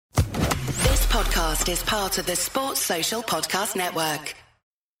podcast is part of the Sports Social Podcast Network.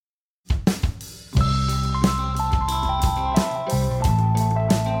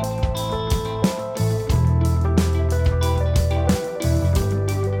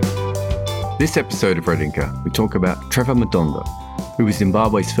 This episode of Red Inker, we talk about Trevor Madonda, who was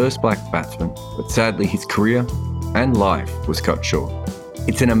Zimbabwe's first black batsman, but sadly his career and life was cut short.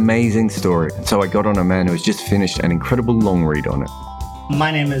 It's an amazing story, and so I got on a man who has just finished an incredible long read on it. My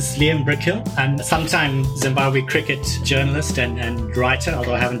name is Liam Brickhill. I'm a sometime Zimbabwe cricket journalist and writer,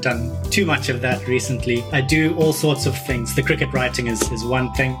 although I haven't done too much of that recently. I do all sorts of things. The cricket writing is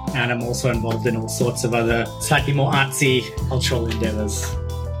one thing, and I'm also involved in all sorts of other slightly more artsy cultural endeavours.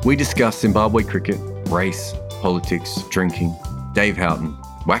 We discuss Zimbabwe cricket, race, politics, drinking, Dave Houghton,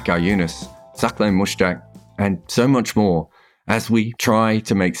 Waqar Younis, Saqlain Mushtaq, and so much more as we try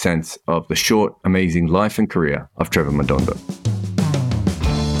to make sense of the short, amazing life and career of Trevor Madonda.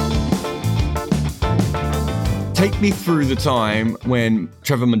 Take me through the time when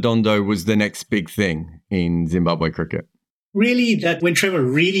Trevor Madonda was the next big thing in Zimbabwe cricket. Really, that when Trevor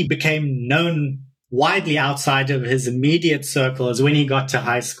really became known widely outside of his immediate circle is when he got to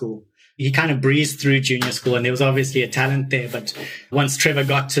high school. He kind of breezed through junior school and there was obviously a talent there. But once Trevor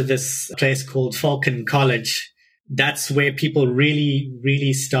got to this place called Falcon College, that's where people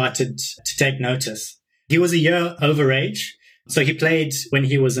really started to take notice. He was a year over age. So he played when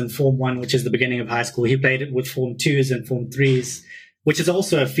he was in Form 1, which is the beginning of high school. He played it with Form 2s and Form 3s, which is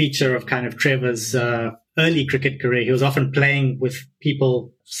also a feature of kind of Trevor's early cricket career. He was often playing with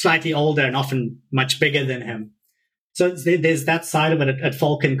people slightly older and often much bigger than him. So there's that side of it at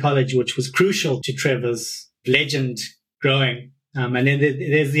Falcon College, which was crucial to Trevor's legend growing. And then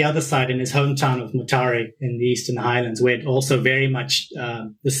there's the other side in his hometown of Mutare in the Eastern Highlands, where it also very much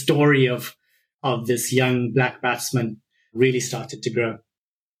the story of this young black batsman really started to grow.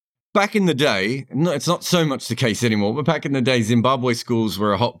 Back in the day, it's not so much the case anymore, but back in the day, Zimbabwe schools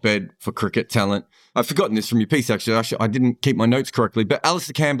were a hotbed for cricket talent. I've forgotten this from your piece, actually. I didn't keep my notes correctly, but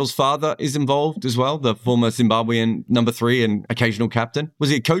Alistair Campbell's father is involved as well, the former Zimbabwean number 3 and occasional captain. Was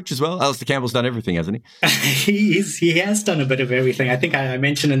he a coach as well? Alistair Campbell's done everything, hasn't he? He has done a bit of everything. I think I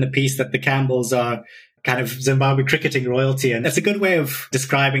mentioned in the piece that the Campbells are kind of Zimbabwe cricketing royalty, and that's a good way of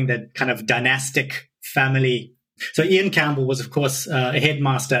describing that kind of dynastic family. So Ian Campbell was, of course, a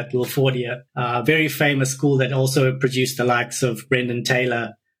headmaster at Lilfordia, a very famous school that also produced the likes of Brendan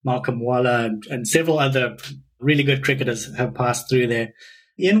Taylor, Malcolm Waller, and several other really good cricketers have passed through there.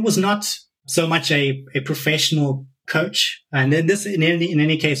 Ian was not so much a professional coach, and then this, in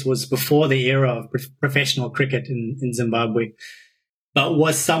any case, was before the era of professional cricket in Zimbabwe, but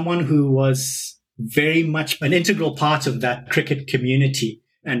was someone who was very much an integral part of that cricket community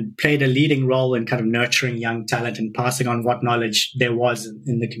and played a leading role in kind of nurturing young talent and passing on what knowledge there was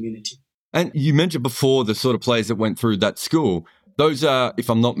in the community. And you mentioned before the sort of players that went through that school. Those are,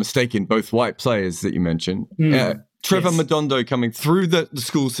 if I'm not mistaken, both white players that you mentioned. Trevor Yes. Madonda coming through the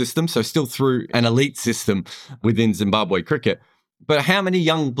school system, so still through an elite system within Zimbabwe cricket. But how many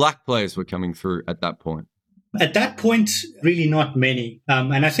young black players were coming through at that point? At that point, really not many.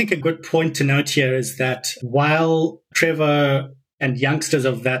 And I think a good point to note here is that while Trevor and youngsters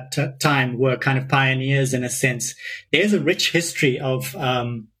of that time were kind of pioneers in a sense, there's a rich history of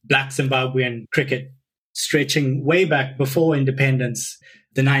black Zimbabwean cricket stretching way back before independence,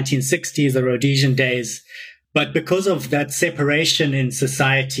 the 1960s, the Rhodesian days. But because of that separation in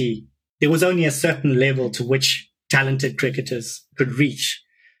society, there was only a certain level to which talented cricketers could reach.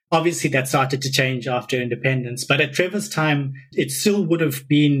 Obviously, that started to change after independence. But at Trevor's time, it still would have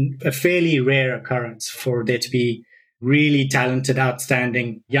been a fairly rare occurrence for there to be really talented,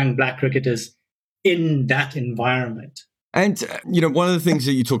 outstanding young black cricketers in that environment. And, one of the things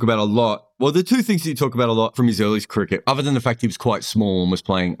that you talk about a lot, well, the two things that you talk about a lot from his early cricket, other than the fact he was quite small and was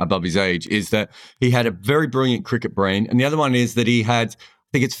playing above his age, is that he had a very brilliant cricket brain. And the other one is that he had,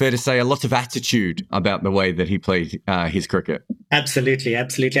 I think it's fair to say, a lot of attitude about the way that he played his cricket. Absolutely.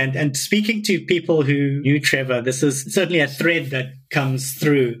 And speaking to people who knew Trevor, this is certainly a thread that comes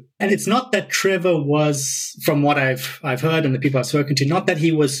through. And it's not that Trevor was, from what I've heard and the people I've spoken to, not that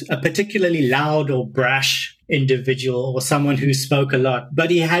he was a particularly loud or brash individual or someone who spoke a lot,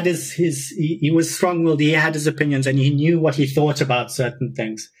 but he had he was strong-willed, he had his opinions, and he knew what he thought about certain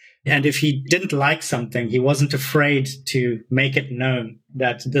things. And if he didn't like something, he wasn't afraid to make it known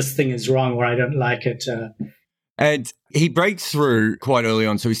that this thing is wrong or I don't like it. And he breaks through quite early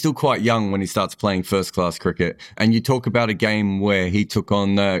on, so he's still quite young when he starts playing first-class cricket. And you talk about a game where he took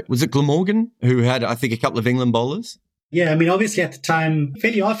on, was it Glamorgan, who had, I think, a couple of England bowlers? Yeah, I mean, obviously at the time,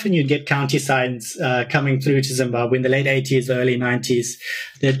 fairly often you'd get county sides coming through to Zimbabwe in the late 80s, early 90s.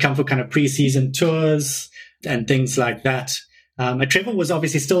 They'd come for kind of pre-season tours and things like that. Trevor was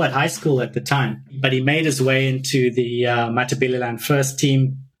obviously still at high school at the time, but he made his way into the Matabeleland first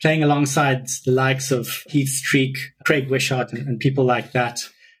team, playing alongside the likes of Heath Streak, Craig Wishart, and people like that.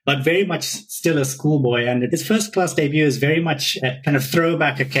 But very much still a schoolboy. And his first class debut is very much a kind of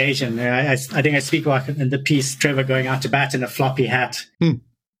throwback occasion. I think I speak about in the piece, Trevor going out to bat in a floppy hat. So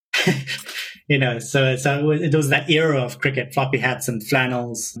it was that era of cricket, floppy hats and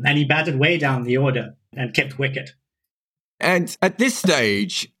flannels. And he batted way down the order and kept wicket. And at this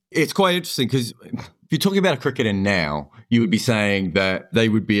stage, it's quite interesting because if you're talking about a cricketer now, you would be saying that they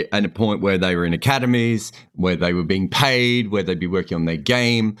would be at a point where they were in academies, where they were being paid, where they'd be working on their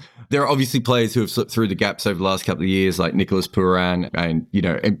game. There are obviously players who have slipped through the gaps over the last couple of years, like Nicholas Pooran, and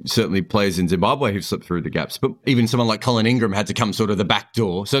certainly players in Zimbabwe who've slipped through the gaps. But even someone like Colin Ingram had to come sort of the back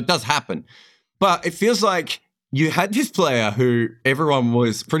door. So it does happen. But it feels like you had this player who everyone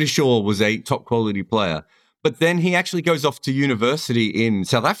was pretty sure was a top quality player. But then he actually goes off to university in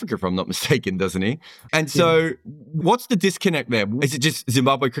South Africa, if I'm not mistaken, doesn't he? And so what's the disconnect there? Is it just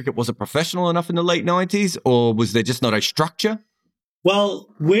Zimbabwe cricket wasn't professional enough in the late 90s, or was there just not a structure? Well,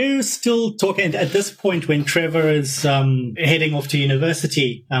 we're still talking at this point when Trevor is heading off to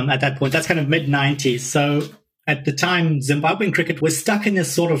university at that point. That's kind of mid-90s. So at the time, Zimbabwean cricket was stuck in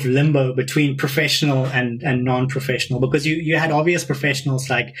this sort of limbo between professional and non-professional, because you had obvious professionals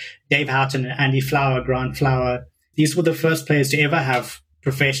like Dave Houghton, Andy Flower, Grant Flower. These were the first players to ever have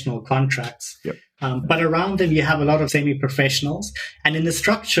professional contracts. Yep. But around them, you have a lot of semi-professionals. And in the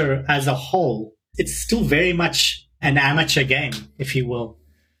structure as a whole, it's still very much an amateur game, if you will.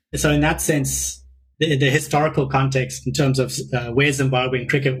 So in that sense, the historical context in terms of where Zimbabwean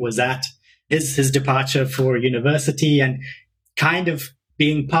cricket was at, is his departure for university and kind of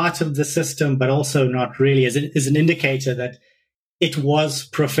being part of the system, but also not really, is an indicator that it was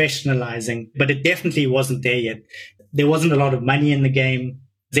professionalizing, but it definitely wasn't there yet. There wasn't a lot of money in the game.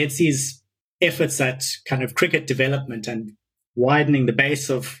 ZC's efforts at kind of cricket development and widening the base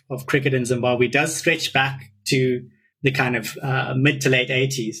of cricket in Zimbabwe does stretch back to the kind of mid to late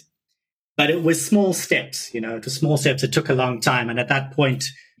 80s. But it was small steps, it was small steps. It took a long time. And at that point,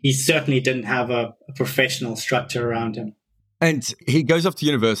 he certainly didn't have a professional structure around him. And he goes off to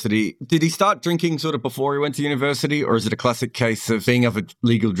university. Did he start drinking sort of before he went to university? Or is it a classic case of being of a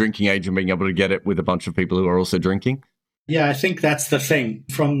legal drinking age and being able to get it with a bunch of people who are also drinking? Yeah, I think that's the thing.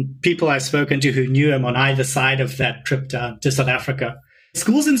 From people I've spoken to who knew him on either side of that trip to South Africa.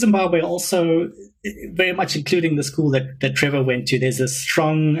 Schools in Zimbabwe also, very much including the school that Trevor went to, there's a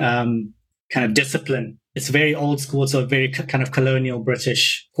strong kind of discipline. It's very old school. It's a very kind of colonial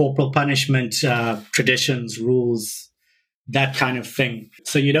British corporal punishment, traditions, rules, that kind of thing.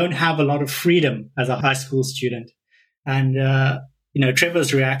 So you don't have a lot of freedom as a high school student. And,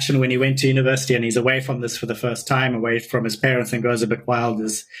 Trevor's reaction when he went to university and he's away from this for the first time, away from his parents and goes a bit wild,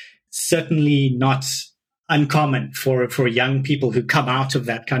 is certainly not uncommon for young people who come out of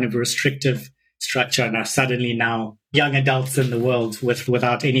that kind of restrictive structure and are suddenly now young adults in the world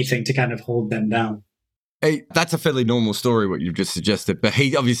without anything to kind of hold them down. Hey, that's a fairly normal story, what you've just suggested, but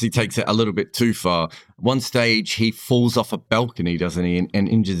he obviously takes it a little bit too far. One stage, he falls off a balcony, doesn't he, and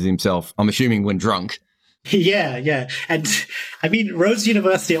injures himself, I'm assuming when drunk. Yeah. And I mean, Rhodes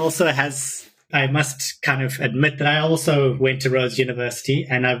University also has, I must kind of admit that I also went to Rhodes University,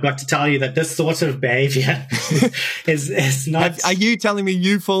 and I've got to tell you that this sort of behavior is not... Are you telling me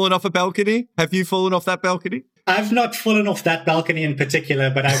you've fallen off a balcony? Have you fallen off that balcony? I've not fallen off that balcony in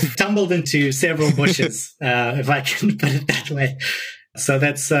particular, but I've tumbled into several bushes, if I can put it that way. So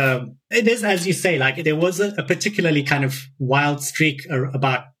that's, it is, as you say, like there was a particularly kind of wild streak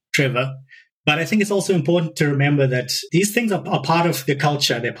about Trevor. But I think it's also important to remember that these things are part of the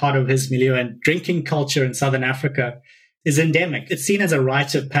culture. They're part of his milieu, and drinking culture in Southern Africa is endemic. It's seen as a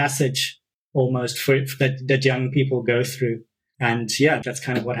rite of passage almost that young people go through. And yeah, that's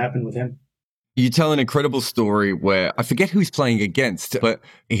kind of what happened with him. You tell an incredible story where I forget who he's playing against, but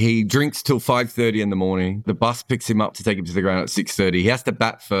he drinks till 5:30 in the morning. The bus picks him up to take him to the ground at 6:30. He has to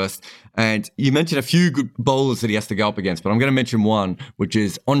bat first. And you mentioned a few good bowlers that he has to go up against, but I'm going to mention one, which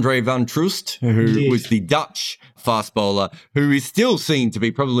is Andre van Troost, who was the Dutch fast bowler, who is still seen to be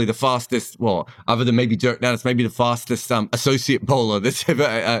probably the fastest, well, other than maybe Dirk Nannes, maybe the fastest associate bowler that's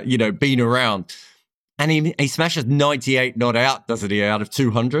ever, been around. And he smashes 98 not out, doesn't he, out of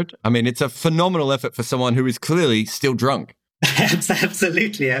 200? I mean, it's a phenomenal effort for someone who is clearly still drunk.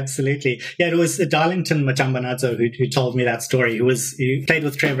 Absolutely. Yeah, it was Darlington Machambanadzo who told me that story. He played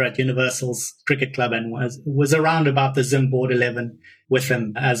with Trevor at Universal's Cricket Club and was around about the Zim board 11 with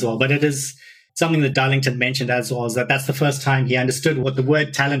him as well. But it is something that Darlington mentioned as well, is that's the first time he understood what the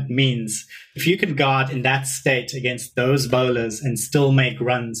word talent means. If you can guard in that state against those bowlers and still make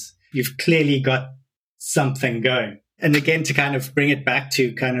runs, you've clearly got something going. And again, to kind of bring it back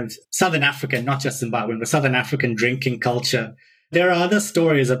to kind of Southern African, not just Zimbabwean, but Southern African drinking culture, there are other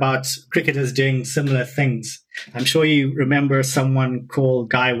stories about cricketers doing similar things. I'm sure you remember someone called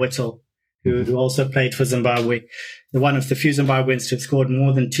Guy Whittle, who also played for Zimbabwe, one of the few Zimbabweans to have scored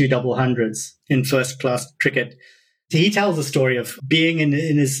more than 2 double hundreds in first-class cricket. He tells the story of being in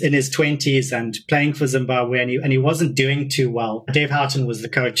his 20s and playing for Zimbabwe, and he wasn't doing too well. Dave Houghton was the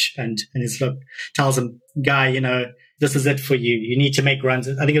coach, and tells him, Guy, this is it for you. You need to make runs.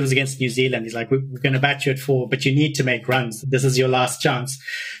 I think it was against New Zealand. He's like, we're going to bat you at 4, but you need to make runs. This is your last chance.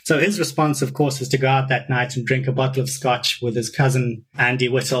 So his response, of course, is to go out that night and drink a bottle of scotch with his cousin, Andy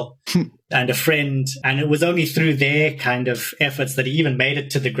Whittle, and a friend. And it was only through their kind of efforts that he even made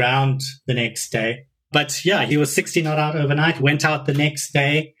it to the ground the next day. But yeah, he was 60 not out overnight, went out the next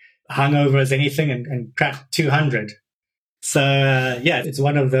day, hungover as anything, and cracked 200. So it's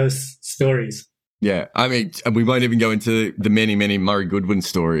one of those stories. Yeah, I mean, we won't even go into the many, many Murray Goodwin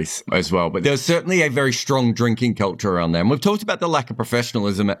stories as well, but there's certainly a very strong drinking culture around there. And we've talked about the lack of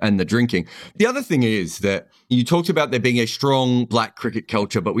professionalism and the drinking. The other thing is that you talked about there being a strong black cricket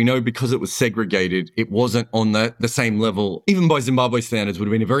culture, but we know because it was segregated, it wasn't on the same level, even by Zimbabwe standards, would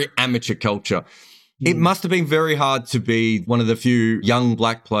have been a very amateur culture. It must have been very hard to be one of the few young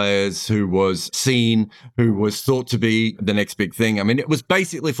black players who was seen, who was thought to be the next big thing. I mean, it was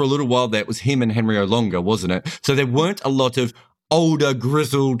basically for a little while there, it was him and Henry Olonga, wasn't it? So there weren't a lot of older,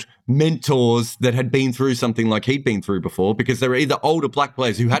 grizzled mentors that had been through something like he'd been through before, because there were either older black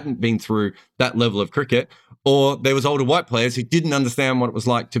players who hadn't been through that level of cricket, or there was older white players who didn't understand what it was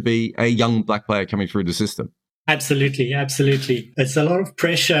like to be a young black player coming through the system. Absolutely. It's a lot of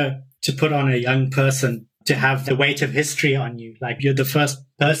pressure to put on a young person to have the weight of history on you. Like, you're the first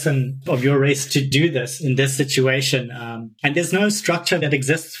person of your race to do this in this situation. And there's no structure that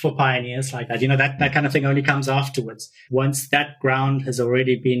exists for pioneers like that. That kind of thing only comes afterwards. Once that ground has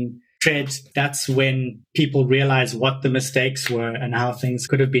already been tread, that's when people realize what the mistakes were and how things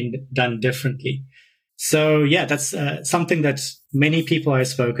could have been done differently. So yeah, that's something that many people I've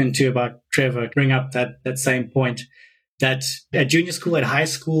spoken to about Trevor bring up that same point. That at junior school, at high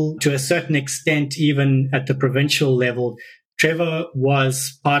school, to a certain extent, even at the provincial level, Trevor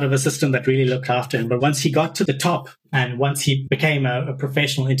was part of a system that really looked after him. But once he got to the top and once he became a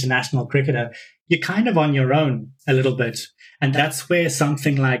professional international cricketer, you're kind of on your own a little bit. And that's where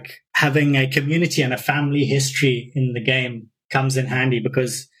something like having a community and a family history in the game comes in handy,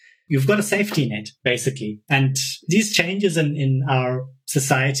 because you've got a safety net, basically. And these changes in our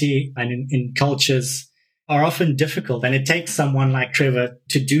society and in cultures are often difficult. And it takes someone like Trevor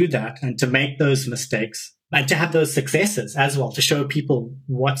to do that and to make those mistakes and to have those successes as well, to show people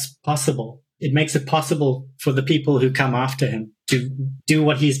what's possible. It makes it possible for the people who come after him to do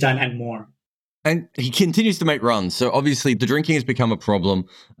what he's done and more. And he continues to make runs. So obviously the drinking has become a problem.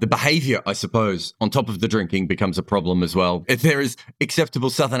 The behavior, I suppose, on top of the drinking becomes a problem as well. If there is acceptable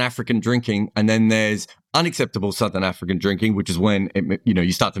Southern African drinking and then there's unacceptable Southern African drinking, which is when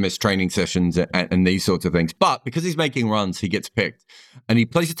you start to miss training sessions and these sorts of things. But because he's making runs, he gets picked. And he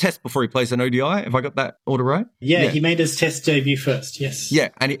plays a test before he plays an ODI. Have I got that order right? Yeah, he made his test debut first, yes. Yeah,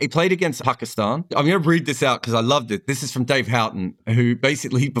 and he played against Pakistan. I'm going to read this out because I loved it. This is from Dave Houghton, who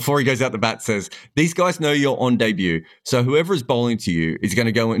basically, before he goes out the bat, says, "These guys know you're on debut, so whoever is bowling to you is going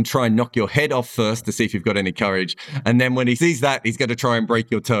to go and try and knock your head off first to see if you've got any courage. And then when he sees that, he's going to try and break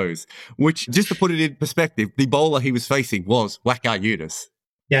your toes." Which, just to put it in perspective, the bowler he was facing was Waqar Younis.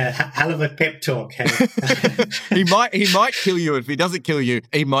 Yeah, hell of a pep talk. Hey? He might kill you. If he doesn't kill you,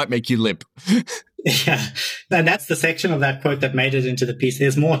 he might make you limp. Yeah, and that's the section of that quote that made it into the piece.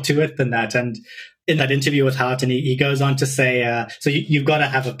 There's more to it than that. And in that interview with Houghton, he goes on to say, so you've got to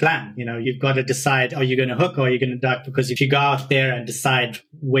have a plan. You've got to decide, are you going to hook or are you going to duck? Because if you go out there and decide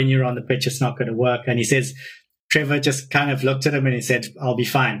when you're on the pitch, it's not going to work. And he says, Trevor just kind of looked at him and he said, "I'll be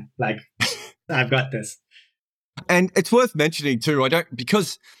fine. Like, I've got this." And it's worth mentioning too,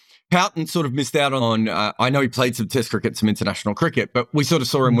 because Houghton sort of missed out on, I know he played some test cricket, some international cricket, but we sort of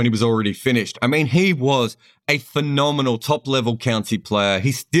saw him when he was already finished. I mean, he was a phenomenal top-level county player.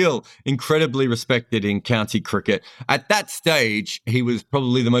 He's still incredibly respected in county cricket. At that stage, he was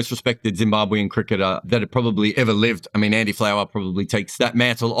probably the most respected Zimbabwean cricketer that had probably ever lived. I mean, Andy Flower probably takes that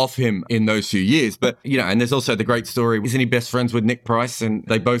mantle off him in those few years. But, you know, and there's also the great story, isn't he best friends with Nick Price? And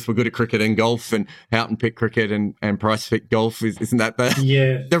they both were good at cricket and golf, and Houghton picked cricket and Price picked golf. Isn't that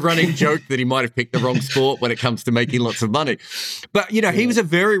the running joke that he might have picked the wrong sport when it comes to making lots of money? But, you know, he was a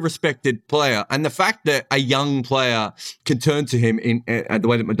very respected player. And the fact that a young player can turn to him in the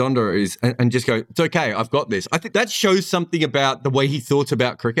way that Madondo is and just go, it's okay, I've got this. I think that shows something about the way he thought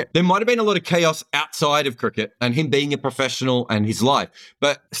about cricket. There might have been a lot of chaos outside of cricket and him being a professional and his life,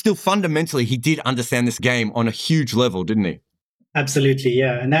 but still fundamentally, he did understand this game on a huge level, didn't he? Absolutely,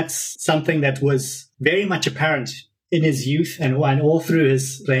 yeah. And that's something that was very much apparent in his youth and all through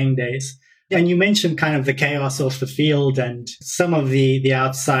his playing days. And you mentioned kind of the chaos off the field and some of the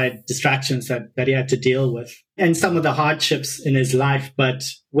outside distractions that he had to deal with and some of the hardships in his life. But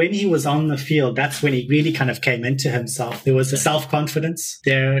when he was on the field, that's when he really kind of came into himself. There was a self-confidence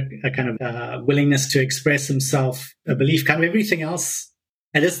there, a kind of willingness to express himself, a belief, kind of everything else.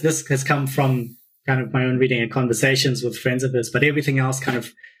 And this has come from kind of my own reading and conversations with friends of his, but everything else kind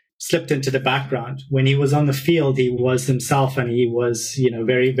of slipped into the background. When he was on the field, he was himself and he was, you know,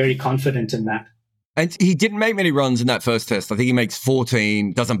 very, very confident in that. And he didn't make many runs in that first test. I think he makes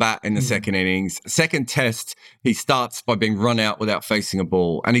 14, doesn't bat in the second innings. Second test, he starts by being run out without facing a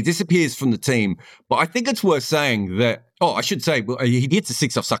ball and he disappears from the team. But I think it's worth saying that, I should say, well, he hits a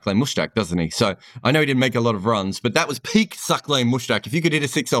six off Suckling Mushtaq, doesn't he? So I know he didn't make a lot of runs, but that was peak Suckling Mushtaq. If you could hit a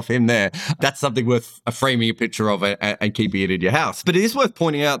six off him there, that's something worth framing a picture of and keeping it in your house. But it is worth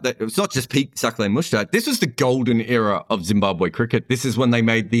pointing out that it's not just peak Suckling Mushtaq. This was the golden era of Zimbabwe cricket. This is when they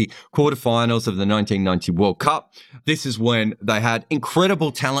made the quarterfinals of the 1990 World Cup. This is when they had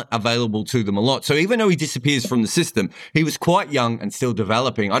incredible talent available to them a lot. So even though he disappears from the system, he was quite young and still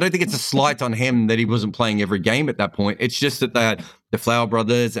developing. I don't think it's a slight on him that he wasn't playing every game at that point. It's just that they had the Flower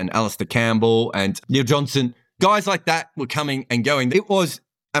brothers and Alistair Campbell and Neil Johnson. Guys like that were coming and going. It was,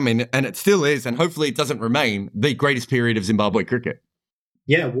 I mean, and it still is, and hopefully it doesn't remain, the greatest period of Zimbabwe cricket.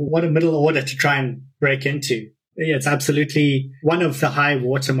 Yeah, what a middle order to try and break into. Yeah, it's absolutely one of the high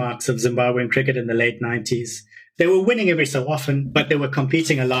watermarks of Zimbabwean cricket in the late 90s. They were winning every so often, but they were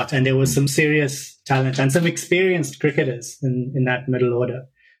competing a lot, and there was some serious talent and some experienced cricketers in that middle order.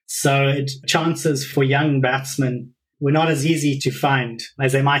 So chances for young batsmen were not as easy to find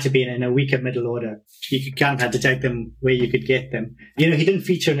as they might have been in a weaker middle order. You kind of had to take them where you could get them. You know, he didn't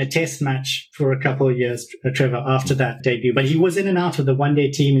feature in a test match for a couple of years, Trevor, after that debut, but he was in and out of the one-day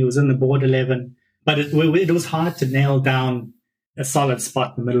team. He was in the board 11, but it was hard to nail down a solid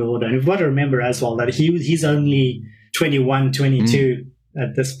spot in the middle order. And you've got to remember as well that he's only 21, 22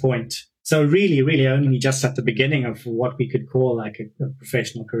 at this point. So really, really only just at the beginning of what we could call like a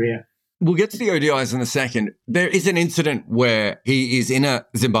professional career. We'll get to the ODIs in a second. There is an incident where he is in a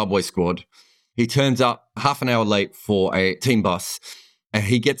Zimbabwe squad. He turns up half an hour late for a team bus and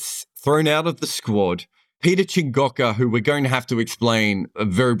he gets thrown out of the squad. Peter Chingoka, who we're going to have to explain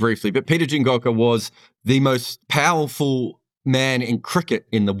very briefly, but Peter Chingoka was the most powerful man in cricket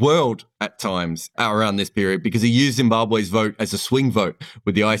in the world at times around this period because he used Zimbabwe's vote as a swing vote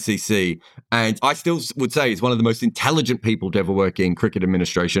with the ICC. And I still would say he's one of the most intelligent people to ever work in cricket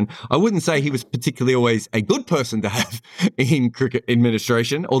administration. I wouldn't say he was particularly always a good person to have in cricket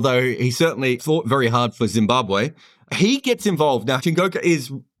administration, although he certainly fought very hard for Zimbabwe. He gets involved. Now, Chingoka is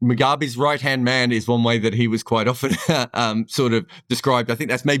Mugabe's right-hand man is one way that he was quite often sort of described. I think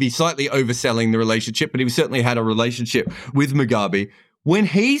that's maybe slightly overselling the relationship, but he certainly had a relationship with Mugabe. When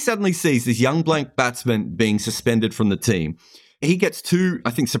he suddenly sees this young blank batsman being suspended from the team, he gets two, I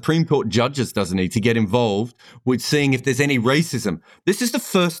think, Supreme Court judges, doesn't he, to get involved with seeing if there's any racism. This is the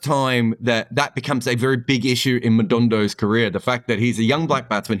first time that becomes a very big issue in Madondo's career, the fact that he's a young black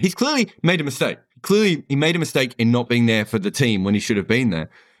batsman. He's clearly made a mistake. Clearly, he made a mistake in not being there for the team when he should have been there.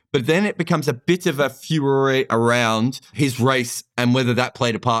 But then it becomes a bit of a furore around his race and whether that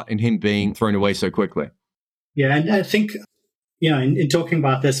played a part in him being thrown away so quickly. Yeah, and I think, you know, in talking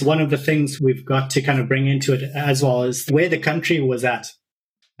about this, one of the things we've got to kind of bring into it as well is where the country was at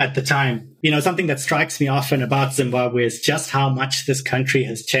the time. You know, something that strikes me often about Zimbabwe is just how much this country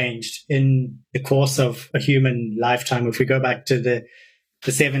has changed in the course of a human lifetime. If we go back to the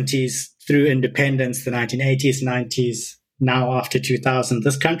 70s through independence, the 1980s, 90s, now after 2000,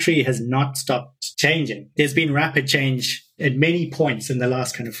 this country has not stopped changing. There's been rapid change at many points in the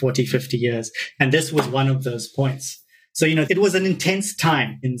last kind of 40, 50 years. And this was one of those points. So, it was an intense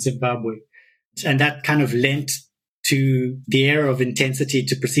time in Zimbabwe. And that kind of lent to the air of intensity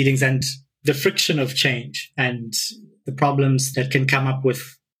to proceedings and the friction of change and the problems that can come up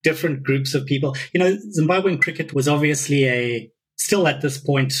with different groups of people. Zimbabwean cricket was obviously still at this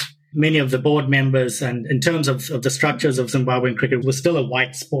point, many of the board members and in terms of the structures of Zimbabwean cricket was still a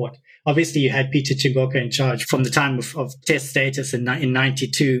white sport. Obviously, you had Peter Chigoka in charge from the time of test status in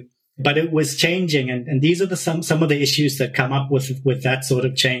 92, but it was changing. And these are some of the issues that come up with that sort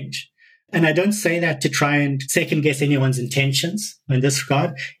of change. And I don't say that to try and second guess anyone's intentions in this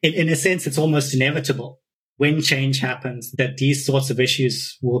regard. In a sense, it's almost inevitable when change happens that these sorts of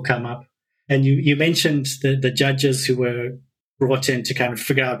issues will come up. And you mentioned the judges who were brought in to kind of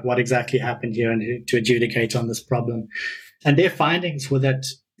figure out what exactly happened here and to adjudicate on this problem. And their findings were that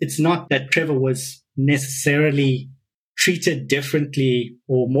it's not that Trevor was necessarily treated differently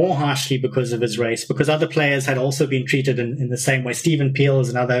or more harshly because of his race, because other players had also been treated in the same way. Stephen Peel is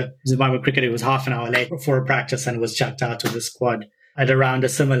another Zimbabwe cricketer who was half an hour late for a practice and was chucked out of the squad at around a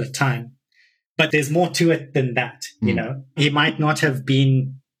similar time. But there's more to it than that. He might not have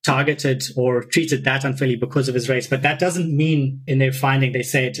been targeted or treated that unfairly because of his race, but that doesn't mean, in their finding, they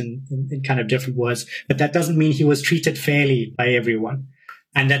say it in kind of different words, but that doesn't mean he was treated fairly by everyone,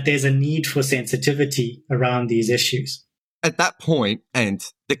 and that there's a need for sensitivity around these issues. At that point, and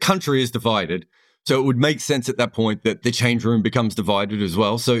the country is divided, so it would make sense at that point that the change room becomes divided as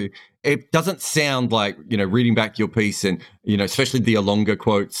well. So it doesn't sound like, reading back your piece and, especially the Alonga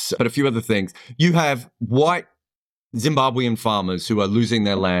quotes, but a few other things. You have white Zimbabwean farmers who are losing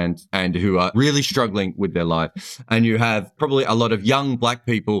their land and who are really struggling with their life. And you have probably a lot of young black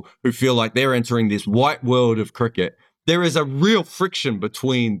people who feel like they're entering this white world of cricket. There is a real friction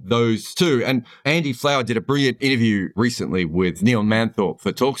between those two. And Andy Flower did a brilliant interview recently with Neil Manthorpe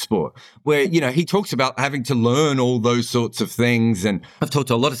for TalkSport, where, he talks about having to learn all those sorts of things. And I've talked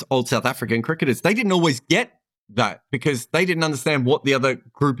to a lot of old South African cricketers. They didn't always get that because they didn't understand what the other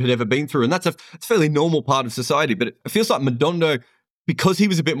group had ever been through. And it's a fairly normal part of society. But it feels like Madondo, because he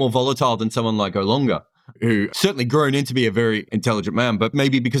was a bit more volatile than someone like Olonga, who certainly grown into be a very intelligent man, but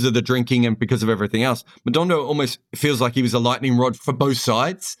maybe because of the drinking and because of everything else, Madondo almost feels like he was a lightning rod for both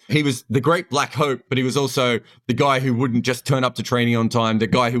sides. He was the great black hope, but he was also the guy who wouldn't just turn up to training on time, the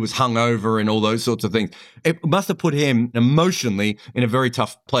guy who was hungover and all those sorts of things. It must have put him emotionally in a very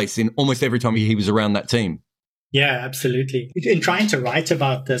tough place in almost every time he was around that team. Yeah, absolutely. In trying to write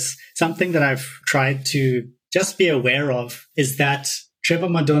about this, something that I've tried to just be aware of is that Trevor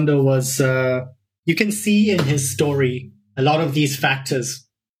Madondo was... you can see in his story a lot of these factors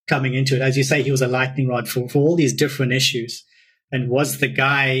coming into it. As you say, he was a lightning rod for all these different issues and was the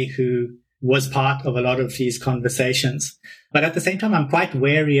guy who was part of a lot of these conversations. But at the same time, I'm quite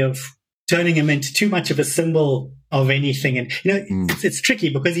wary of turning him into too much of a symbol of anything. And, it's tricky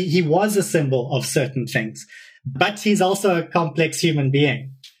because he was a symbol of certain things, but he's also a complex human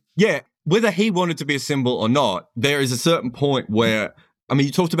being. Yeah. Whether he wanted to be a symbol or not, there is a certain point where, you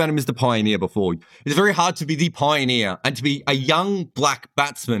talked about him as the pioneer before. It's very hard to be the pioneer and to be a young black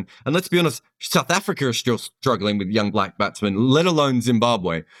batsman. And let's be honest, South Africa is still struggling with young black batsmen, let alone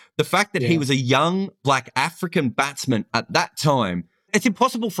Zimbabwe. The fact that he was a young black African batsman at that time, it's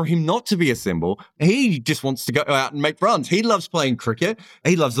impossible for him not to be a symbol. He just wants to go out and make runs. He loves playing cricket.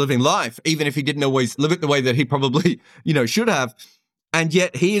 He loves living life, even if he didn't always live it the way that he probably, should have. And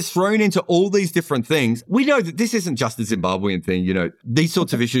yet he is thrown into all these different things. We know that this isn't just a Zimbabwean thing. These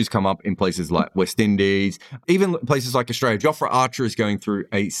sorts of issues come up in places like West Indies, even places like Australia. Jofra Archer is going through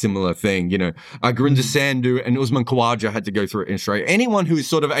a similar thing. Gurinder Sandhu and Usman Khawaja had to go through it in Australia. Anyone who is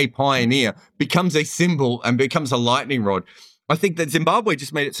sort of a pioneer becomes a symbol and becomes a lightning rod. I think that Zimbabwe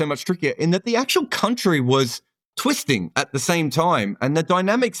just made it so much trickier in that the actual country was twisting at the same time. And the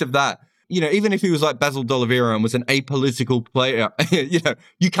dynamics of that, even if he was like Basil D'Oliveira and was an apolitical player,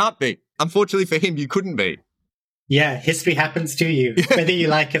 you can't be. Unfortunately for him, you couldn't be. Yeah, history happens to you, whether you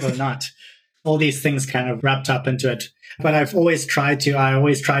like it or not. All these things kind of wrapped up into it. But I always tried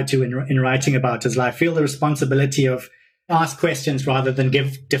to, in writing about his life, feel the responsibility of ask questions rather than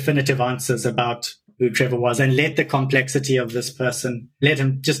give definitive answers about who Trevor was and let the complexity of this person, let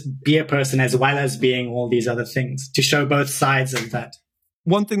him just be a person as well as being all these other things, to show both sides of that.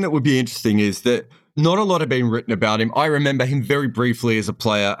 One thing that would be interesting is that not a lot had been written about him. I remember him very briefly as a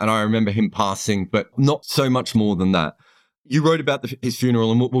player and I remember him passing, but not so much more than that. You wrote about his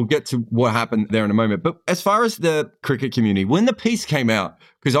funeral, and we'll get to what happened there in a moment. But as far as the cricket community, when the piece came out,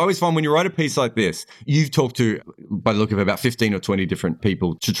 because I always find when you write a piece like this, you've talked to, by the look of it, about 15 or 20 different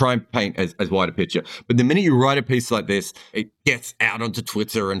people to try and paint as wide a picture. But the minute you write a piece like this, it gets out onto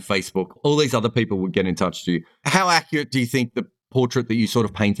Twitter and Facebook. All these other people would get in touch to you. How accurate do you think the portrait that you sort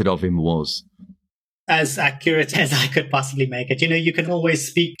of painted of him was? As accurate as I could possibly make it. You can always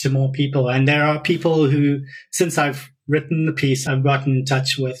speak to more people. And there are people who, since I've written the piece, I've gotten in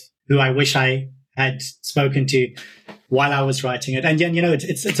touch with, who I wish I had spoken to while I was writing it. And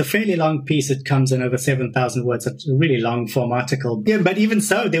it's a fairly long piece. It comes in over 7,000 words. It's a really long form article. Yeah, but even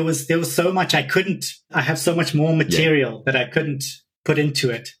so, there was so much I have so much more material that I couldn't put into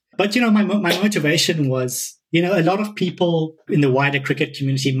it. But, my motivation was, a lot of people in the wider cricket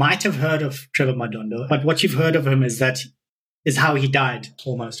community might have heard of Trevor Madondo, but what you've heard of him is how he died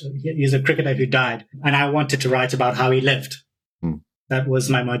almost. He's a cricketer who died. And I wanted to write about how he lived. That was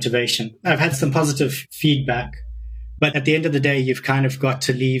my motivation. I've had some positive feedback, but at the end of the day, you've kind of got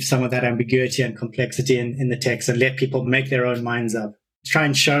to leave some of that ambiguity and complexity in the text and let people make their own minds up. Try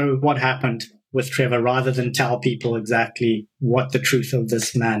and show what happened with Trevor rather than tell people exactly what the truth of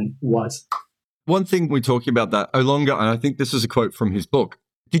this man was. One thing we're talking about that, Olonga, and I think this is a quote from his book.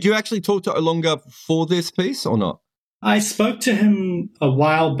 Did you actually talk to Olonga for this piece or not? I spoke to him a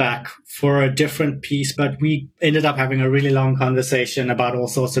while back for a different piece, but we ended up having a really long conversation about all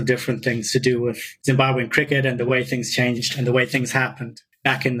sorts of different things to do with Zimbabwean cricket and the way things changed and the way things happened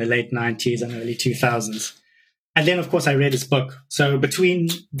back in the late 90s and early 2000s. And then, of course, I read his book. So between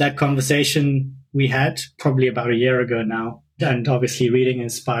that conversation we had probably about a year ago now, and obviously reading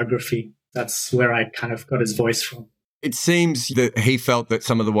his biography, that's where I kind of got his voice from. It seems that he felt that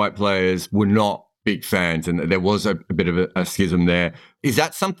some of the white players were not big fans and there was a bit of a schism there. Is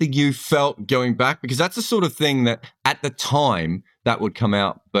that something you felt going back? Because that's the sort of thing that at the time that would come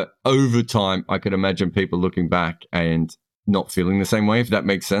out, but over time, I could imagine people looking back and not feeling the same way, if that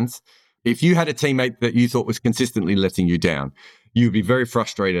makes sense. If you had a teammate that you thought was consistently letting you down, you'd be very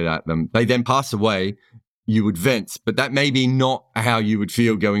frustrated at them. They then pass away, you would vent, but that may be not how you would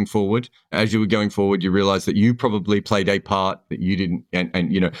feel going forward. As you were going forward, you realize that you probably played a part that you didn't.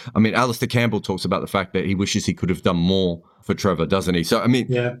 And Alistair Campbell talks about the fact that he wishes he could have done more for Trevor, doesn't he? So,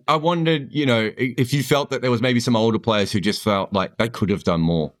 I wondered, if you felt that there was maybe some older players who just felt like they could have done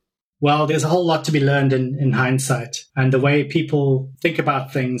more. Well, there's a whole lot to be learned in hindsight, and the way people think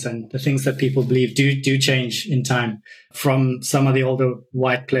about things and the things that people believe do change in time. From some of the older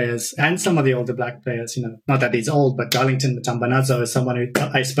white players and some of the older black players, not that he's old, but Darlington Mtambanadzo is someone who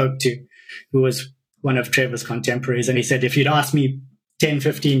I spoke to, who was one of Trevor's contemporaries. And he said, if you'd asked me 10,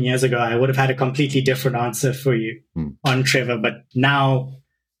 15 years ago, I would have had a completely different answer for you on Trevor. But now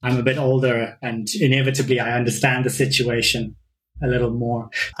I'm a bit older and inevitably I understand the situation a little more.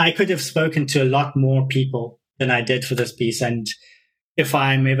 I could have spoken to a lot more people than I did for this piece. And if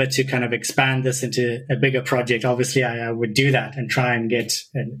I'm ever to kind of expand this into a bigger project, obviously I would do that and try and get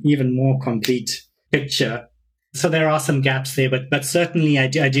an even more complete picture. So there are some gaps there, but certainly I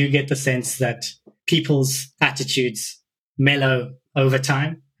do get the sense that people's attitudes mellow over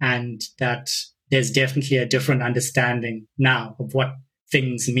time and that there's definitely a different understanding now of what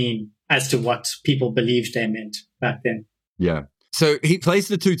things mean as to what people believed they meant back then. Yeah. So he plays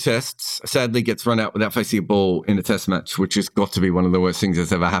the 2 tests, sadly gets run out without facing a ball in a test match, which has got to be one of the worst things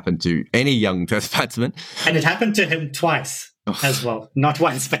that's ever happened to any young test batsman. And it happened to him twice as well. Not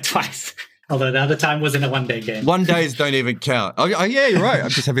once, but twice. Although the other time was in a one-day game. 1 days don't even count. Oh, yeah, you're right. I'm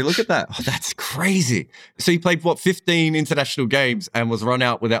just having a look at that. Oh, that's crazy. So he played, 15 international games and was run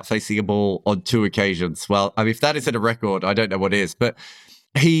out without facing a ball on 2 occasions. Well, if that isn't a record, I don't know what is. But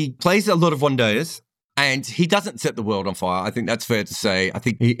he plays a lot of one-dayers. And he doesn't set the world on fire. I think that's fair to say. I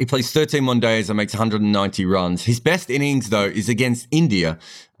think he plays 13 one-days and makes 190 runs. His best innings, though, is against India.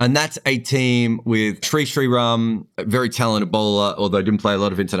 And that's a team with Sri Ram, a very talented bowler, although didn't play a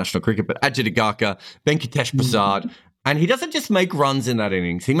lot of international cricket, but Ajit Agarkar, Venkatesh Prasad. And he doesn't just make runs in that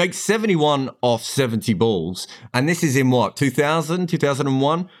innings. He makes 71 off 70 balls. And this is in 2000,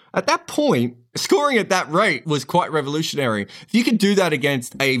 2001? At that point, scoring at that rate was quite revolutionary. If you could do that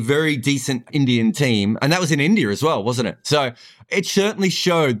against a very decent Indian team, and that was in India as well, wasn't it? So it certainly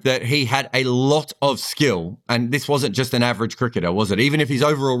showed that he had a lot of skill. And this wasn't just an average cricketer, was it? Even if his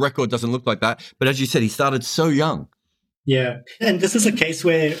overall record doesn't look like that. But as you said, he started so young. Yeah. And this is a case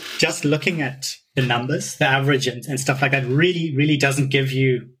where just looking at the numbers, the average and stuff like that really, really doesn't give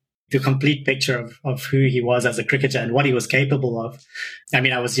you the complete picture of who he was as a cricketer and what he was capable of.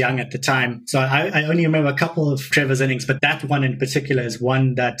 I was young at the time, so I only remember a couple of Trevor's innings, but that one in particular is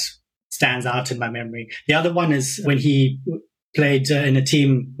one that stands out in my memory. The other one is when he played in a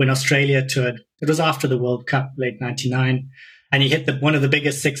team when Australia toured. It was after the World Cup, late 99. And he hit one of the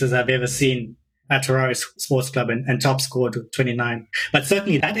biggest sixes I've ever seen at Ferrari Sports Club and top scored with 29. But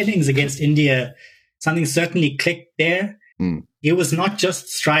certainly that innings against India, something certainly clicked there. He was not just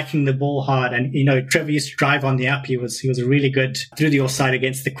striking the ball hard. And, Trevor used to drive on the up. He was really good through the offside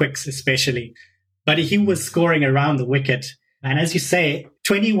against the quicks, especially. But he was scoring around the wicket. And as you say,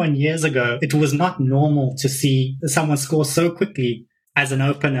 21 years ago, it was not normal to see someone score so quickly as an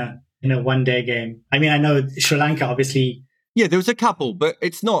opener in a one-day game. I mean, I know Sri Lanka, obviously. Yeah, there was a couple, but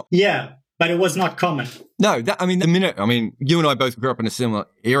it's not. Yeah, but it was not common. No, you and I both grew up in a similar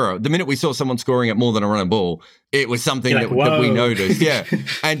era. The minute we saw someone scoring at more than a run of ball, it was something that we noticed. Yeah.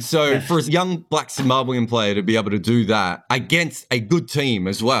 And so for a young black Zimbabwean player to be able to do that against a good team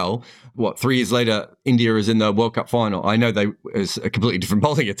as well, 3 years later, India is in the World Cup final. I know it's a completely different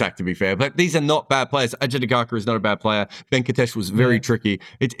bowling attack, to be fair, but these are not bad players. Ajay Degaka is not a bad player. Venkatesh was very tricky.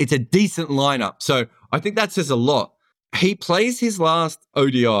 It's a decent lineup. So I think that says a lot. He plays his last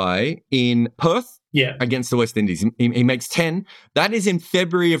ODI in Perth against the West Indies. He makes 10. That is in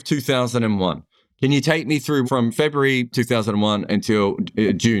February of 2001. Can you take me through from February 2001 until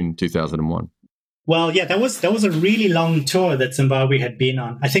June 2001? Well, yeah, that was a really long tour that Zimbabwe had been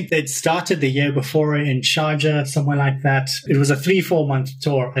on. I think they'd started the year before in Sharjah, somewhere like that. It was a 3-4 month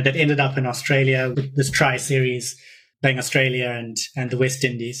tour that ended up in Australia with this tri-series, playing Australia and the West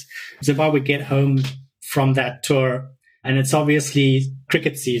Indies. Zimbabwe get home from that tour, and it's obviously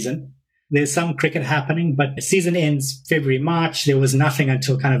cricket season. There's some cricket happening, but the season ends February, March. There was nothing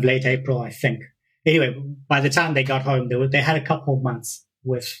until kind of late April, I think. Anyway, by the time they got home, they had a couple of months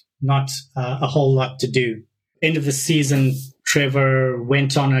with not a whole lot to do. End of the season, Trevor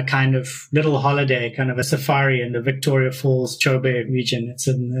went on a kind of little holiday, kind of a safari in the Victoria Falls, Chobe region. It's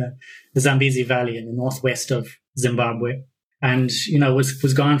in the Zambezi Valley in the northwest of Zimbabwe. And,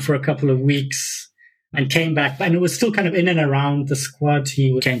 was gone for a couple of weeks and came back. And it was still kind of in and around the squad.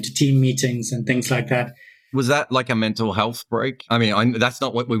 He came to team meetings and things like that. Was that like a mental health break? I mean, that's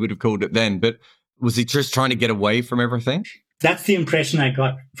not what we would have called it then, but was he just trying to get away from everything? That's the impression I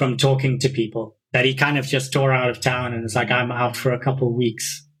got from talking to people, that he kind of just tore out of town and was like, I'm out for a couple of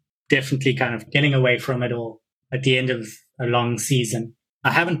weeks. Definitely kind of getting away from it all at the end of a long season.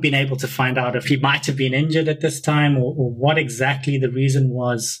 I haven't been able to find out if he might have been injured at this time or what exactly the reason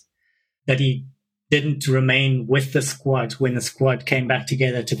was that he didn't remain with the squad when the squad came back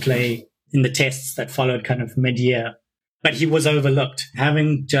together to play in the tests that followed kind of mid-year. But he was overlooked,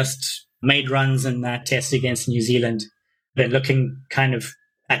 having just made runs in that test against New Zealand. They're looking kind of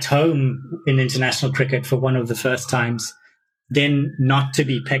at home in international cricket for one of the first times, then not to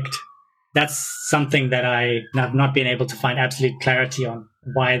be picked. That's something that I have not been able to find absolute clarity on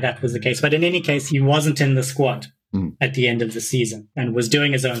why that was the case. But in any case, he wasn't in the squad at the end of the season and was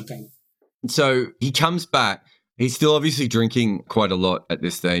doing his own thing. So he comes back. He's still obviously drinking quite a lot at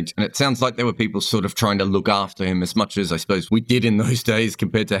this stage. And it sounds like there were people sort of trying to look after him as much as I suppose we did in those days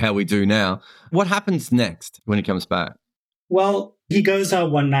compared to how we do now. What happens next when he comes back? Well, he goes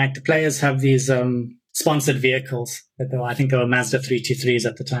out one night. The players have these sponsored vehicles. I think they were Mazda 323s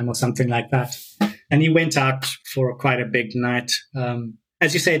at the time or something like that. And he went out for quite a big night.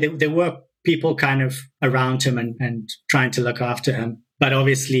 As you say, there were people kind of around him and trying to look after him. But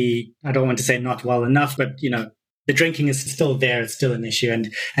obviously, I don't want to say not well enough, but, the drinking is still there. It's still an issue.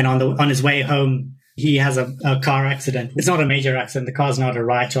 And on his way home, he has a car accident. It's not a major accident. The car's not a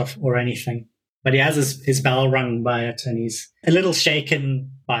write-off or anything. But he has his bell rung by it, and he's a little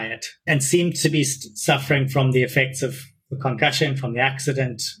shaken by it and seemed to be suffering from the effects of the concussion from the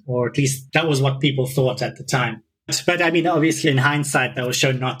accident, or at least that was what people thought at the time. But I mean, obviously in hindsight, that was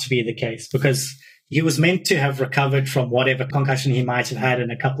shown not to be the case because he was meant to have recovered from whatever concussion he might have had in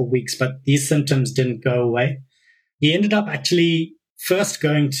a couple of weeks, but these symptoms didn't go away. He ended up actually first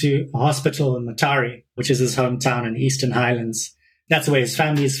going to a hospital in Matari, which is his hometown in Eastern Highlands. That's where his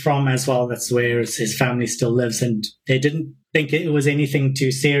family is from as well. That's where his family still lives. And they didn't think it was anything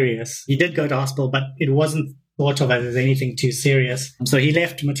too serious. He did go to hospital, but it wasn't thought of as anything too serious. So he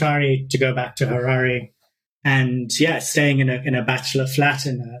left Matari to go back to Harare and, staying in a bachelor flat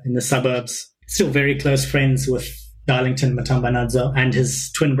in the suburbs. Still very close friends with Darlington Matambanadzo and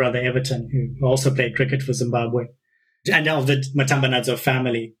his twin brother Everton, who also played cricket for Zimbabwe. And of the Matambanadzo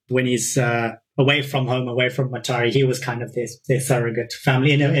family, when he's away from home, away from Matari, he was kind of their surrogate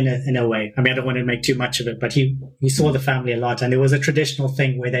family in a way. I mean, I don't want to make too much of it, but he saw the family a lot. And there was a traditional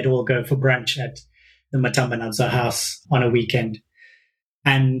thing where they'd all go for brunch at the Matambanadzo house on a weekend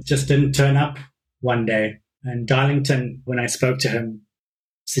and just didn't turn up one day. And Darlington, when I spoke to him,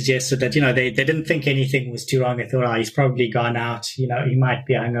 suggested that, they didn't think anything was too wrong. They thought, he's probably gone out, he might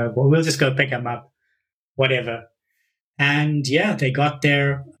be hungover. We'll just go pick him up, whatever. And yeah, they got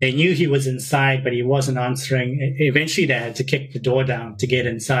there. They knew he was inside, but he wasn't answering. Eventually, they had to kick the door down to get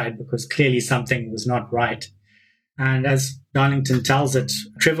inside because clearly something was not right. And as Darlington tells it,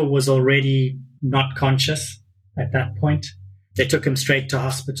 Trevor was already not conscious at that point. They took him straight to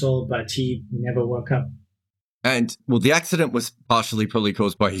hospital, but he never woke up. And, well, the accident was partially probably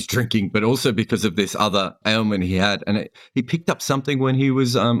caused by his drinking, but also because of this other ailment he had. And he picked up something when he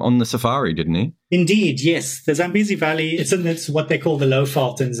was on the safari, didn't he? Indeed, yes. The Zambezi Valley, it's what they call the low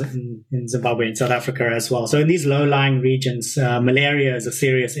fault in Zimbabwe and South Africa as well. So in these low-lying regions, malaria is a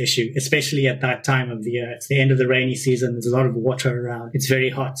serious issue, especially at that time of the year. It's the end of the rainy season. There's a lot of water around. It's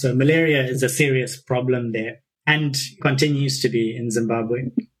very hot. So malaria is a serious problem there and continues to be in Zimbabwe.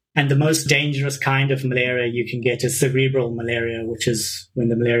 And the most dangerous kind of malaria you can get is cerebral malaria, which is when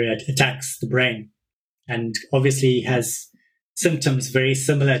the malaria attacks the brain and obviously has symptoms very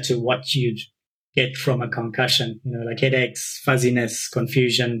similar to what you'd get from a concussion, like headaches, fuzziness,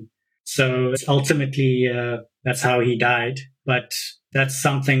 confusion. So ultimately, that's how he died. But that's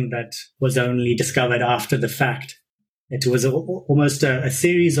something that was only discovered after the fact. It was almost a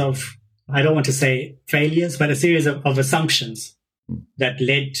series of, I don't want to say failures, but a series of assumptions that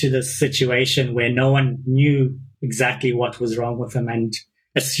led to this situation where no one knew exactly what was wrong with him and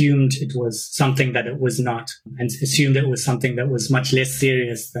assumed it was something that it was not, and assumed it was something that was much less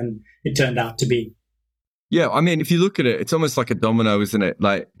serious than it turned out to be. Yeah, I mean, if you look at it, it's almost like a domino, isn't it?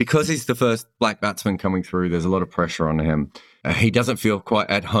 Like, because he's the first black batsman coming through, there's a lot of pressure on him. He doesn't feel quite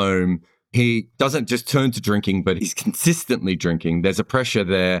at home. He doesn't just turn to drinking, but he's consistently drinking. There's a pressure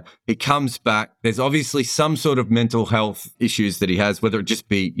there. He comes back. There's obviously some sort of mental health issues that he has, whether it just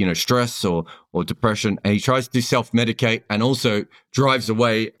be, stress or depression. And he tries to self-medicate and also drives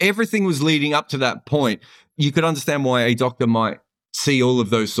away. Everything was leading up to that point. You could understand why a doctor might see all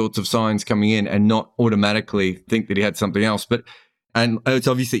of those sorts of signs coming in and not automatically think that he had something else. And it's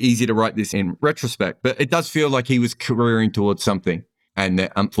obviously easy to write this in retrospect, but it does feel like he was careering towards something. And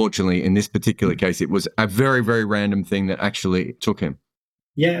that, unfortunately, in this particular case, it was a very, very random thing that actually took him.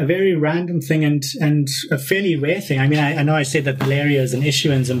 Yeah, a very random thing and a fairly rare thing. I mean, I know I said that malaria is an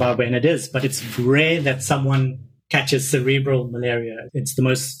issue in Zimbabwe, and it is, but it's rare that someone catches cerebral malaria. It's the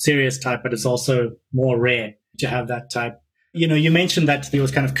most serious type, but it's also more rare to have that type. You mentioned that he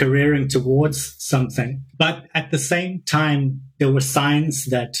was kind of careering towards something, but at the same time, there were signs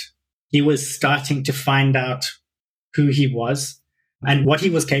that he was starting to find out who he was and what he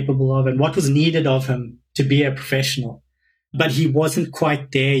was capable of and what was needed of him to be a professional. But he wasn't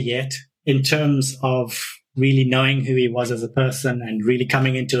quite there yet in terms of really knowing who he was as a person and really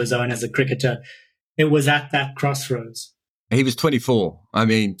coming into his own as a cricketer. It was at that crossroads. He was 24.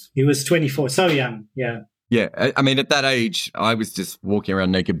 He was 24, so young, yeah. Yeah, I mean, at that age, I was just walking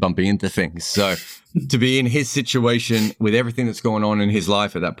around naked, bumping into things. So to be in his situation with everything that's going on in his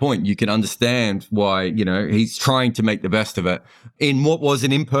life at that point, you can understand why, he's trying to make the best of it in what was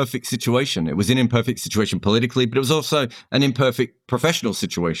an imperfect situation. It was an imperfect situation politically, but it was also an imperfect professional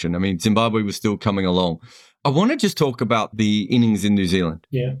situation. I mean, Zimbabwe was still coming along. I want to just talk about the innings in New Zealand.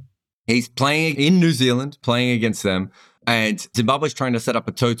 Yeah. He's playing in New Zealand, playing against them. And Zimbabwe's trying to set up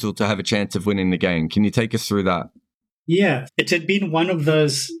a total to have a chance of winning the game. Can you take us through that? Yeah, it had been one of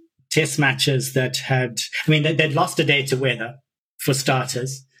those test matches that they'd lost a day to weather, for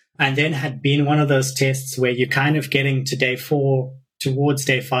starters, and then had been one of those tests where you're kind of getting to day 4 towards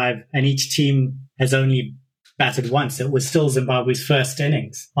day 5, and each team has only batted once. It was still Zimbabwe's first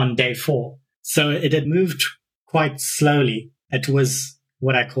innings on day 4. So it had moved quite slowly. It was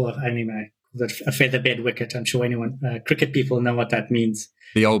what I call a feather bed wicket. I'm sure cricket people know what that means.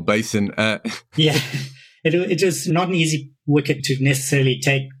 The old basin. Yeah. It was not an easy wicket to necessarily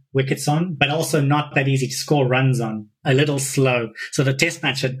take wickets on, but also not that easy to score runs on. A little slow. So the test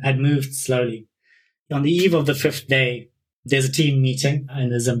match had moved slowly. On the eve of the 5th day, there's a team meeting in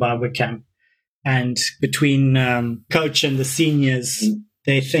the Zimbabwe camp. And between coach and the seniors,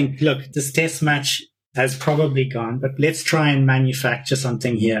 they think, look, this test match has probably gone, but let's try and manufacture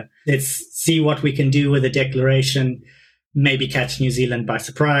something here. Let's see what we can do with a declaration, maybe catch New Zealand by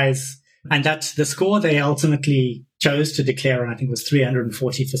surprise. And that's the score they ultimately chose to declare on, I think it was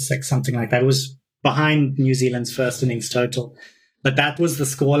 340 for 6, something like that. It was behind New Zealand's first innings total. But that was the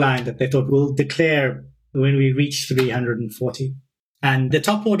scoreline that they thought we'll declare when we reach 340. And the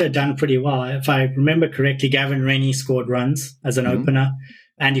top order done pretty well. If I remember correctly, Gavin Rennie scored runs as an opener.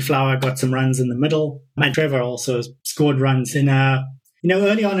 Andy Flower got some runs in the middle. And Trevor also scored runs in a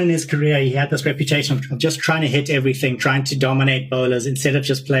Early on in his career, he had this reputation of just trying to hit everything, trying to dominate bowlers instead of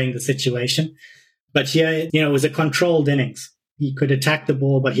just playing the situation. But here, it was a controlled innings. He could attack the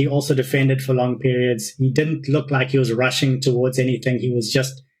ball, but he also defended for long periods. He didn't look like he was rushing towards anything. He was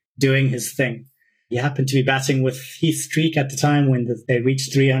just doing his thing. He happened to be batting with Heath Streak at the time when they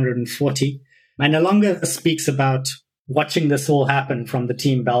reached 340. And Alonga speaks about watching this all happen from the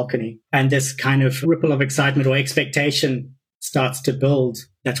team balcony, and this kind of ripple of excitement or expectation starts to build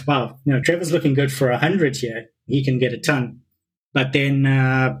that, wow, Trevor's looking good for 100 here. He can get a ton. But then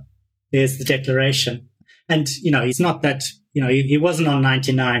there's the declaration. And, he's not that, he wasn't on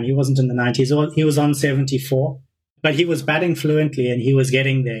 99. He wasn't in the 90s. He was on 74. But he was batting fluently and he was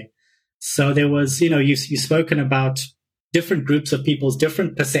getting there. So there was, you've spoken about different groups of people's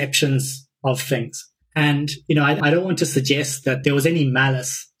different perceptions of things. And, I don't want to suggest that there was any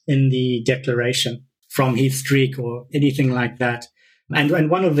malice in the declaration from Heath Streak or anything like that. And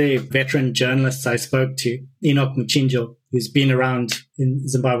one of the veteran journalists I spoke to, Enoch Mchinjo, who's been around in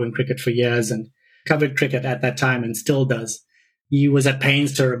Zimbabwean cricket for years and covered cricket at that time and still does, he was at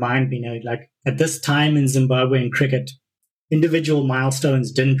pains to remind me, at this time in Zimbabwean cricket, individual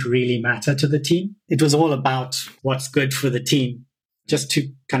milestones didn't really matter to the team. It was all about what's good for the team. Just to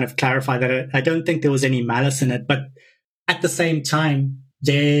kind of clarify that, I don't think there was any malice in it, but at the same time,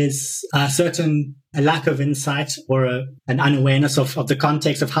 there's a lack of insight or an unawareness of the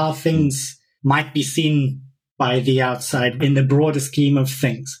context of how things might be seen by the outside in the broader scheme of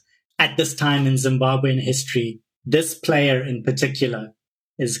things. At this time in Zimbabwean history, this player in particular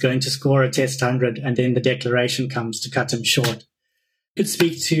is going to score a Test 100, and then the declaration comes to cut him short. You could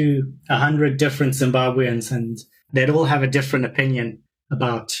speak to 100 different Zimbabweans and they'd all have a different opinion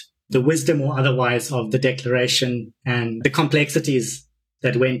about the wisdom or otherwise of the declaration and the complexities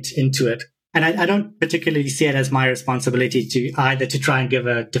that went into it. And I don't particularly see it as my responsibility to try and give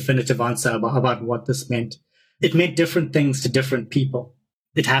a definitive answer about what this meant. It meant different things to different people.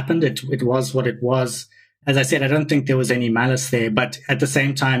 It happened. It was what it was. As I said, I don't think there was any malice there, but at the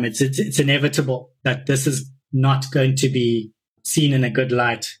same time, it's inevitable that this is not going to be seen in a good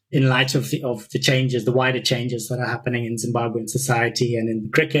light, in light of the changes, the wider changes that are happening in Zimbabwean society and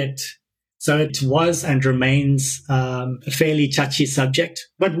in cricket. So it was and remains a fairly touchy subject,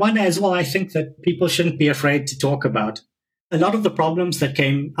 but one as well I think that people shouldn't be afraid to talk about. A lot of the problems that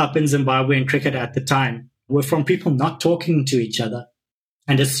came up in Zimbabwean cricket at the time were from people not talking to each other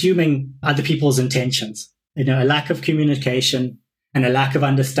and assuming other people's intentions. A lack of communication and a lack of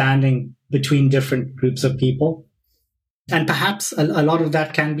understanding between different groups of people. And perhaps a lot of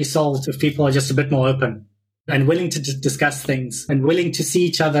that can be solved if people are just a bit more open and willing to discuss things and willing to see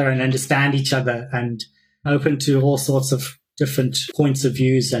each other and understand each other and open to all sorts of different points of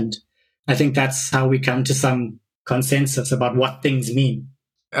views. And I think that's how we come to some consensus about what things mean.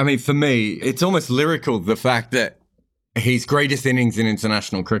 I mean, for me, it's almost lyrical, the fact that his greatest innings in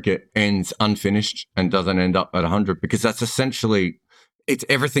international cricket ends unfinished and doesn't end up at 100, because that's essentially... it's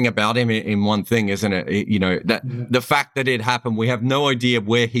everything about him in one thing, isn't it? The fact that it happened, we have no idea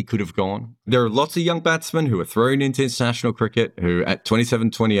where he could have gone. There are lots of young batsmen who are thrown into international cricket who at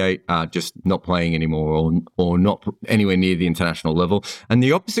 27, 28 are just not playing anymore or not anywhere near the international level. And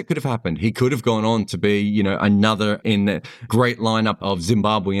the opposite could have happened. He could have gone on to be, another in the great lineup of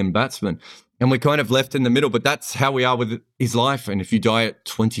Zimbabwean batsmen. And we're kind of left in the middle, but that's how we are with his life. And if you die at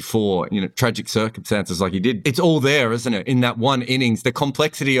 24, tragic circumstances like he did, it's all there, isn't it? In that one innings, the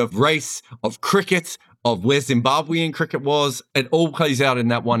complexity of race, of cricket, of where Zimbabwean cricket was, it all plays out in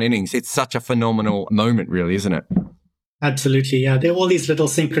that one innings. It's such a phenomenal moment, really, isn't it? Absolutely, yeah. There are all these little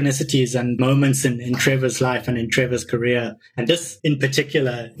synchronicities and moments in Trevor's life and in Trevor's career. And this in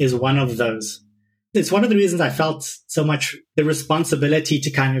particular is one of those. It's one of the reasons I felt so much the responsibility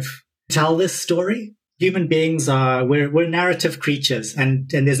to kind of tell this story. Human beings we're narrative creatures, and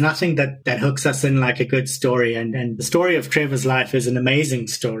there's nothing that hooks us in like a good story. And the story of Trevor's life is an amazing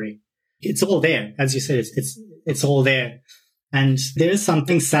story. It's all there, as you said. It's all there, and there is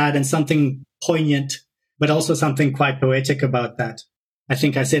something sad and something poignant, but also something quite poetic about that. I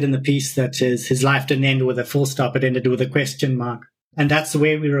think I said in the piece that his life didn't end with a full stop; it ended with a question mark, and that's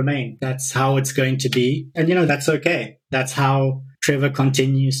where we remain. That's how it's going to be, and that's okay. That's how Trevor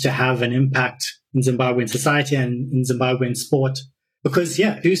continues to have an impact in Zimbabwean society and in Zimbabwean sport. Because,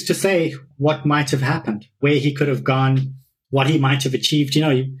 who's to say what might have happened, where he could have gone, what he might have achieved?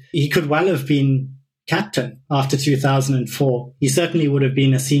 He could well have been captain after 2004. He certainly would have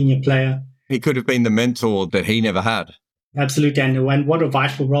been a senior player. He could have been the mentor that he never had. Absolutely. And what a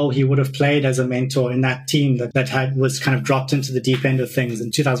vital role he would have played as a mentor in that team that was kind of dropped into the deep end of things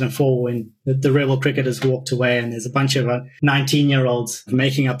in 2004 when the rebel cricketers walked away and there's a bunch of 19-year-olds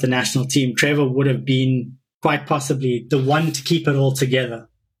making up the national team. Trevor would have been quite possibly the one to keep it all together.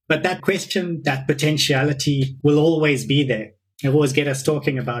 But that question, that potentiality will always be there. It'll always get us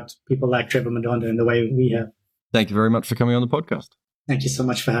talking about people like Trevor Madonda in the way we have. Thank you very much for coming on the podcast. Thank you so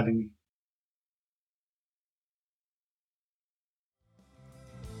much for having me.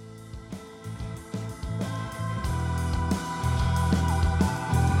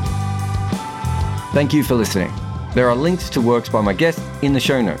 Thank you for listening. There are links to works by my guests in the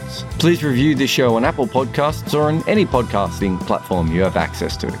show notes. Please review this show on Apple Podcasts or on any podcasting platform you have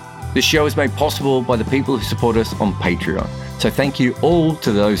access to. This show is made possible by the people who support us on Patreon. So thank you all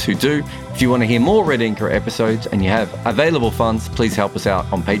to those who do. If you want to hear more Red Inker episodes and you have available funds, please help us out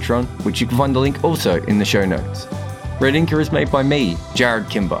on Patreon, which you can find the link also in the show notes. Red Inker is made by me, Jared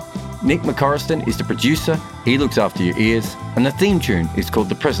Kimber. Nick McCorriston is the producer, he looks after your ears, and the theme tune is called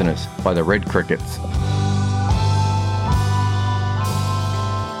The Prisoners by the Red Crickets.